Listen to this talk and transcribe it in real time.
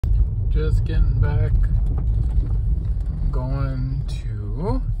Just getting back. Going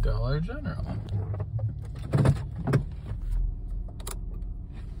to Dollar General.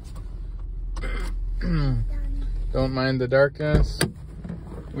 Don't mind the darkness.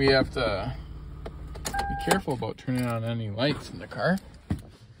 We have to be careful about turning on any lights in the car,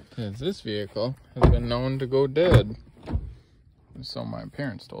 because this vehicle has been known to go dead. So my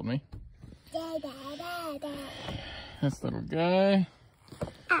parents told me. This little guy,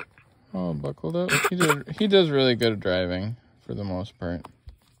 all buckled up. He does really good at driving for the most part.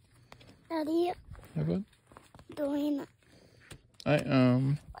 Daddy, Yeah, bud? doing. I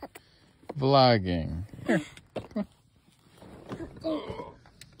am vlogging. Here, come on.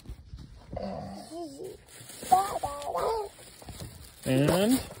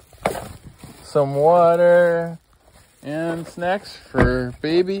 And some water and snacks for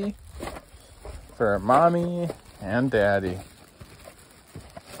baby, for mommy and daddy.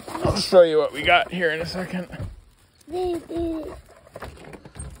 I'll show you what we got here in a second.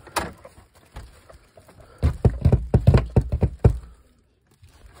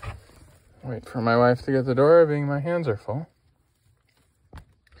 Wait for my wife to get the door, being my hands are full.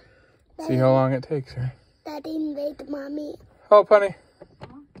 See how long it takes her. Daddy, invite mommy. Oh, honey.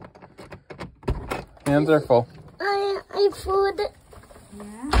 Hands are full. I food.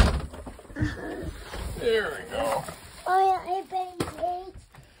 Yeah. There we go. I pancakes.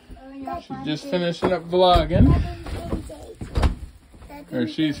 Oh, yeah. She's just finishing up vlogging. Pancakes. Or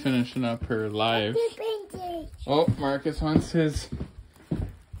she's finishing up her live. Pancakes. Oh, Marcus wants his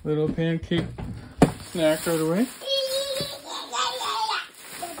little pancake snack right away.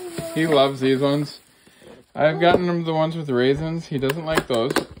 He loves these ones. I've gotten him the ones with raisins. He doesn't like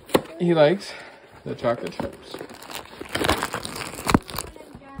those. He likes the chocolate chips.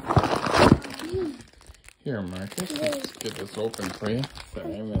 Here, Marcus, let's get this open for you.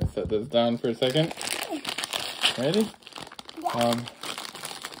 Sorry, I'm gonna set this down for a second. Ready?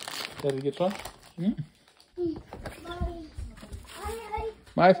 Daddy get one?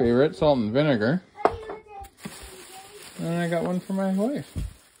 My favorite, salt and vinegar. And I got one for my wife.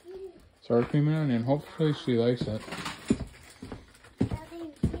 Sour cream and onion. Hopefully she likes it.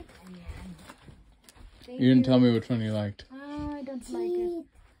 You didn't tell me which one you liked. Oh, I don't like it.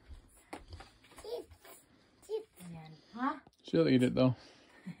 Huh? She'll eat it though.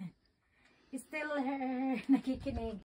 Still nakikinig.